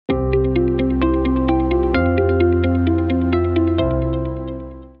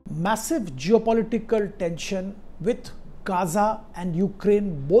massive geopolitical tension with Gaza and Ukraine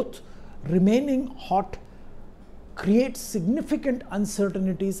both remaining hot creates significant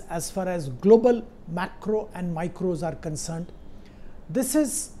uncertainties as far as global macro and micros are concerned. This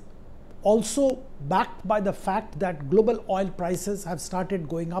is also backed by the fact that global oil prices have started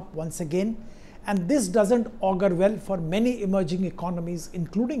going up once again, and this doesn't augur well for many emerging economies,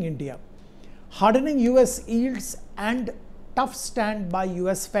 including India. Hardening US yields and tough stand by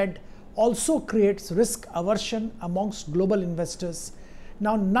US Fed also creates risk aversion amongst global investors.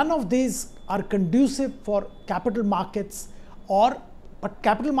 Now, none of these are conducive for capital markets but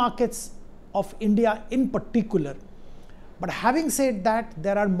capital markets of India in particular. But having said that,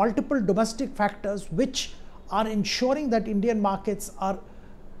 there are multiple domestic factors which are ensuring that Indian markets are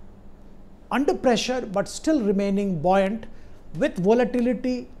under pressure but still remaining buoyant, with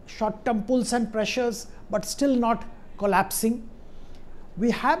volatility, short-term pulls and pressures, but still not collapsing.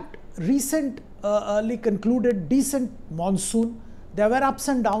 We have recently concluded decent monsoon. There were ups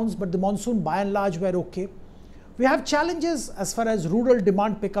and downs, but the monsoon by and large were okay. We have challenges as far as rural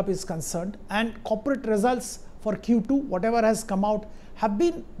demand pickup is concerned, and corporate results for Q2, whatever has come out, have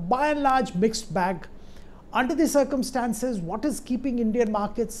been by and large mixed bag. Under the circumstances, what is keeping Indian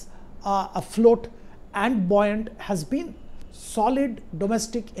markets afloat and buoyant has been solid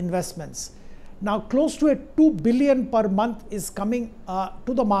domestic investments. Now, close to a 2 billion per month is coming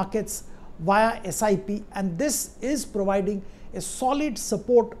to the markets via SIP, and this is providing a solid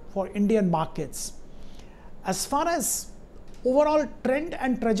support for Indian markets. As far as overall trend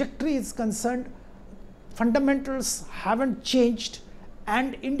and trajectory is concerned, fundamentals haven't changed,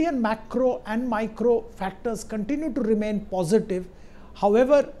 and Indian macro and micro factors continue to remain positive.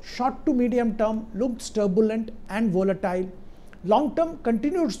 However, short to medium term looks turbulent and volatile. Long term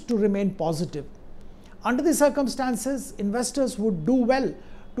continues to remain positive. Under the circumstances, investors would do well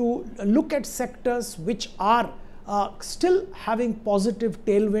to look at sectors which are still having positive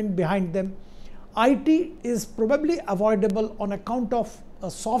tailwind behind them. IT is probably avoidable on account of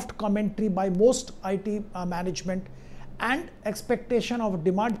a soft commentary by most IT management and expectation of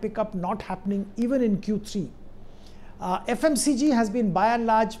demand pickup not happening even in Q3. FMCG has been by and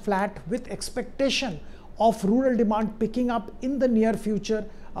large flat, with expectation of rural demand picking up in the near future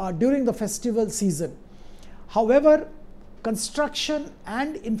during the festival season. However, construction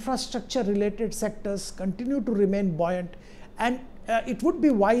and infrastructure related sectors continue to remain buoyant, and it would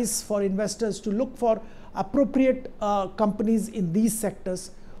be wise for investors to look for appropriate companies in these sectors.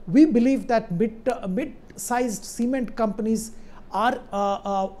 We believe that mid-sized cement companies are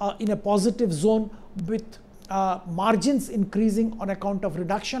in a positive zone, with margins increasing on account of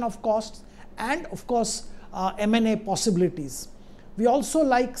reduction of costs and of course M&A possibilities. We also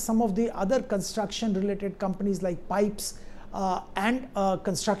like some of the other construction related companies like pipes and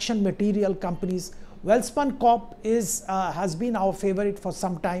construction material companies. Welspun Corp has been our favorite for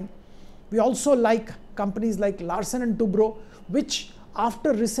some time. We also like companies like Larsen & Toubro, which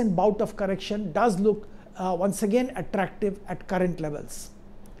after recent bout of correction does look once again attractive at current levels.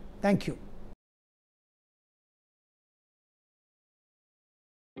 Thank you.